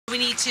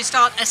need to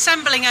start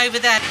assembling over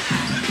there.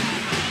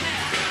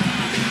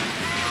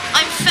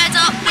 I'm fed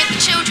up with the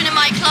children in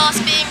my class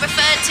being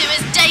referred to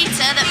as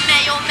data that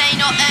may or may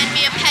not earn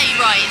me a pay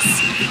rise.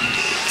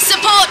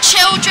 Support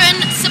children,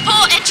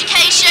 support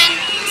education,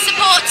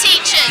 support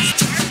teachers.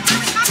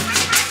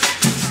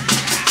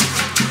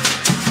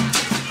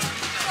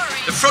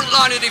 The front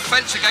line of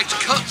defence against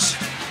cuts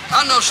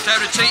and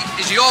austerity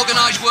is the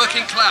organised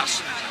working class,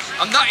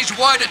 and that is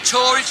why the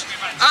Tories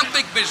and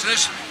big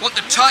business want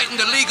to tighten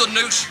the legal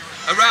noose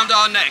around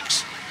our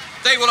necks.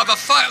 They will have a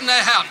fight on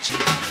their hands.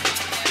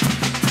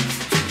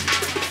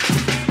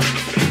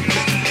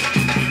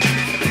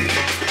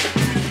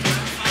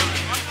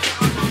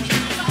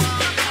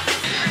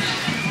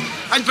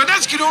 But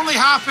this can only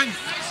happen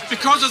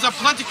because there's a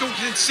political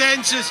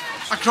consensus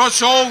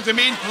across all the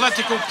main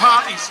political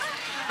parties.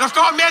 And I've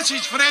got a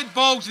message for Ed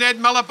Balls and Ed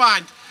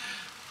Miliband.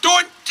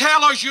 Don't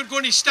tell us you're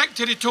going to stick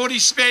to the Tory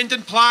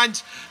spending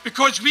plans,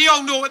 because we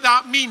all know what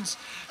that means.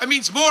 It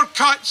means more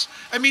cuts,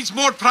 it means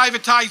more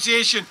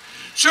privatisation.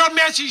 So our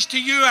message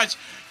to you is,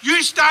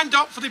 you stand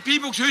up for the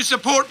people who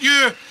support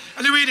you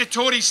and the way the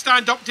Tories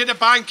stand up to the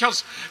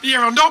bankers. If you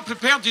are not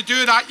prepared to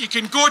do that, you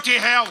can go to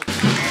hell.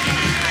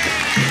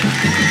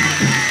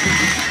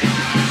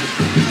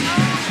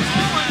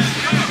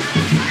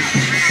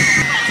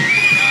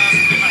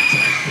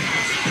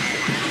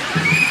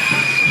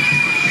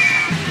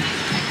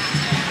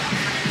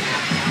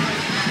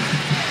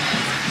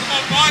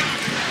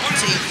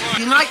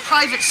 Unite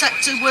private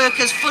sector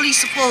workers fully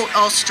support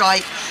our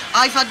strike.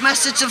 I've had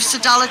messages of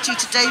solidarity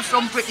today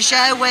from British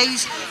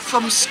Airways,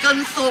 from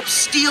Scunthorpe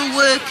steel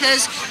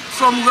workers,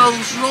 from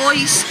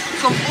Rolls-Royce,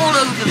 from all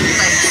over the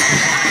place.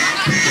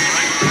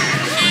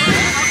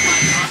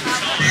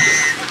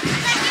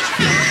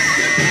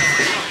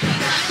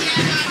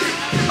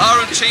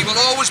 R&T will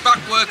always back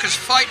workers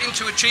fighting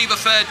to achieve a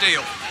fair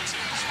deal.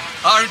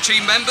 R&T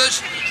members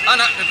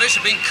and activists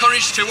have been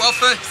encouraged to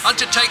offer and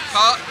to take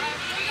part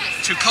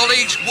to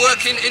colleagues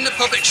working in the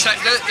public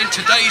sector in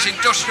today's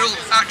industrial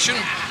action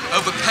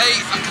over pay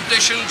and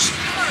conditions.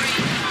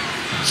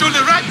 So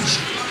the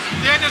rich,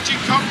 the energy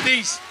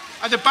companies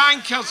and the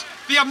bankers,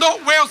 they are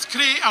not wealth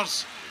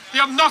creators. They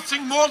are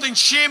nothing more than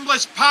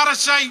shameless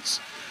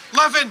parasites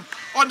living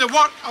on the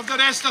work of the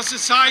rest of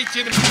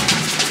society.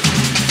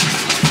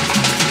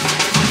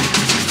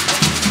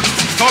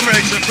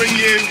 Comrades, I bring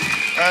you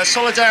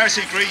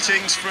solidarity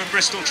greetings from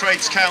Bristol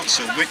Trades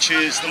Council, which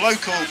is the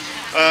local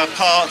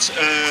part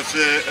of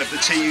the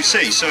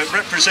TUC. So it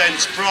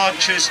represents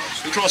branches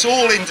across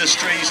all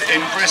industries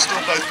in Bristol,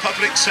 both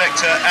public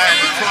sector and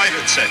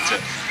private sector.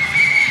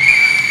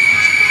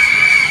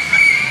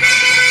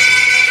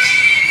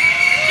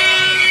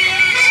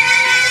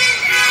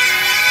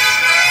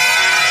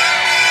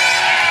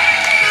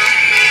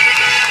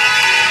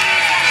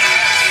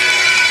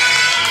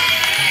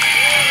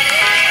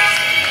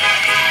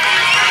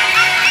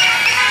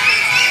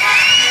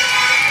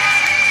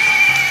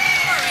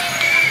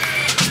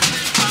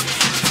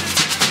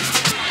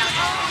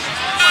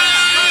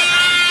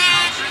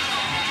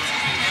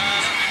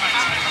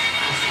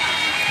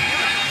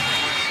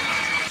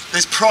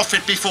 There's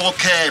profit before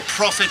care,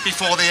 profit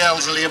before the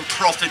elderly and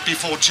profit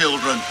before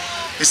children.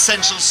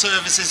 Essential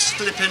services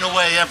slipping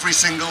away every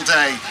single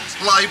day.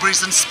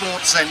 Libraries and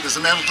sports centres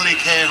and elderly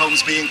care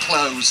homes being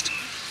closed.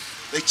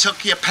 They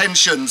took your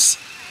pensions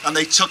and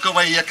they took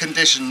away your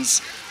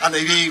conditions, and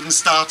they've even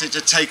started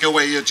to take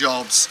away your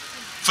jobs.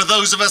 For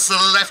those of us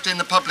that are left in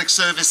the public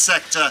service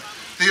sector,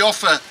 the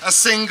offer a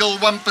single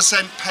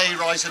 1% pay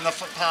rise in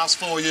the past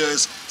 4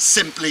 years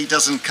simply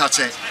doesn't cut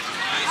it.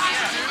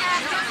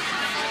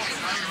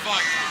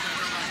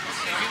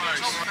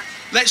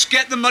 Let's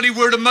get the money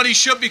where the money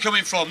should be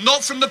coming from.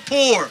 Not from the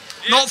poor,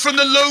 not from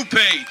the low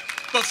paid,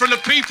 but from the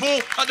people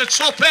at the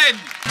top end.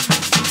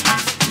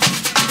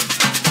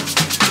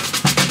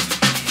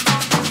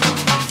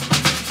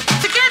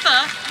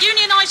 Together,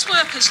 unionised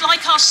workers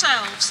like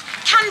ourselves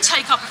can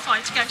take up a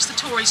fight against the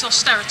Tories'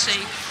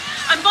 austerity.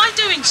 And by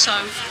doing so,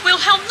 we'll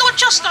help not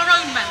just our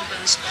own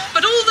members,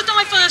 but all the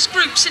diverse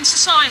groups in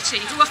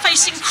society who are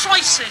facing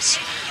crisis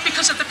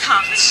because of the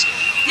cuts.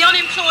 The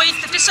unemployed,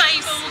 the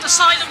disabled,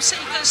 asylum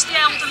seekers, the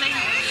elderly.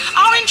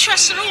 Our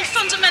interests are all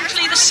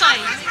fundamentally the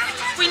same.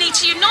 We need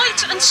to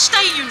unite and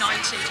stay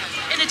united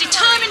in a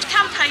determined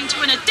campaign to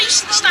win a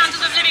decent standard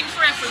of living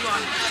for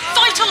everyone.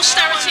 Fight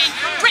austerity,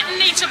 Britain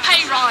needs a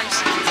pay rise.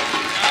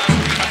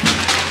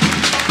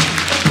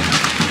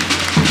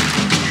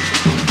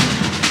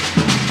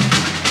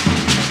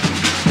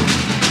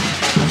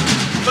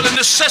 But the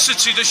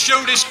necessity to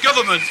show this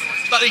government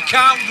that they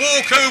can't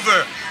walk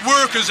over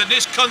workers in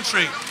this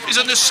country is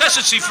a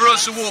necessity for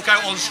us to walk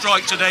out on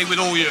strike today with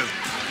all you.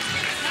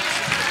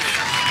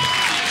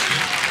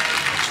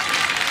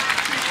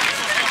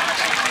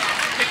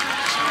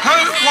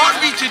 What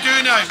are we to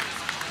do now?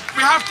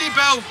 We have to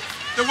build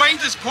the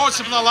widest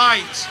possible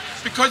alliance,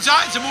 because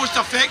that is the most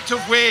effective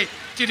way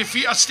to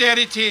defeat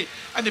austerity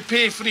and the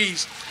pay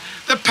freeze.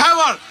 The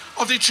power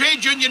of the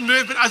trade union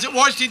movement, as it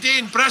was today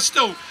in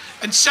Bristol,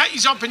 and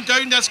cities up and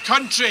down this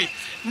country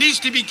needs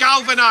to be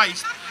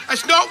galvanised.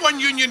 It's not one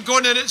union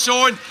going on its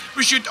own.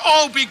 We should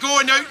all be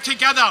going out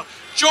together,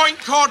 joint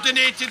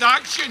coordinated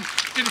action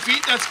to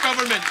defeat this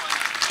government.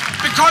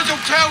 Because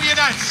I'll tell you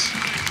this,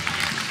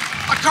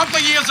 a couple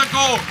of years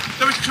ago,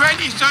 there was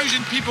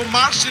 20,000 people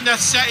marched in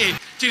this city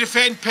to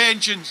defend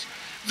pensions.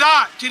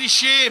 That, to the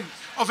shame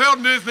of our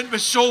movement,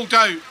 was sold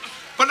out.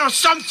 But there was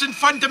something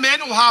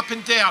fundamental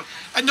happened there.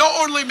 It not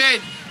only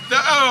meant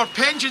that our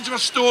pensions were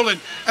stolen,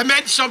 it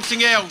meant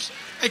something else.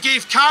 It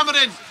gave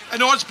Cameron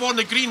and Osborne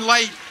the green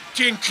light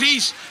to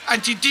increase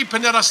and to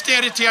deepen their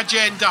austerity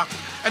agenda.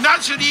 And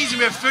that's the reason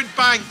we have food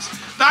banks.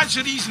 That's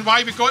the reason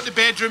why we got the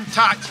bedroom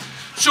tax.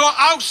 So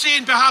I'll say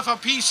on behalf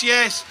of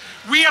PCS,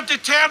 we are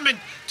determined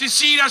to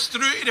see us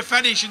through to the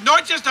finish, and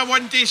not just a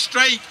one-day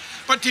strike,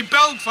 but to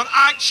build for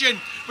action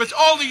with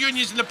all the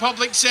unions in the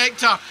public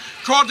sector,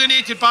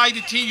 coordinated by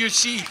the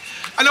TUC.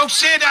 And I'll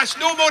say this,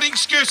 no more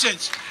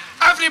excuses.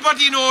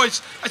 Everybody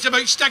knows it's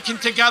about sticking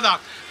together,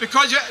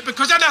 because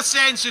in a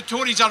sense the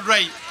Tories are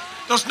right.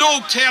 There's no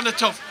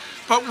alternative,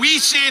 but we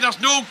say there's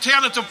no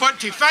alternative but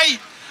to fight.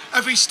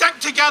 If we stick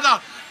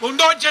together, we'll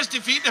not just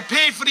defeat the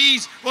pay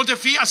freeze, we'll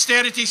defeat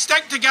austerity.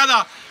 Stick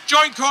together,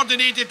 joint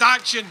coordinated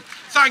action.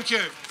 Thank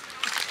you.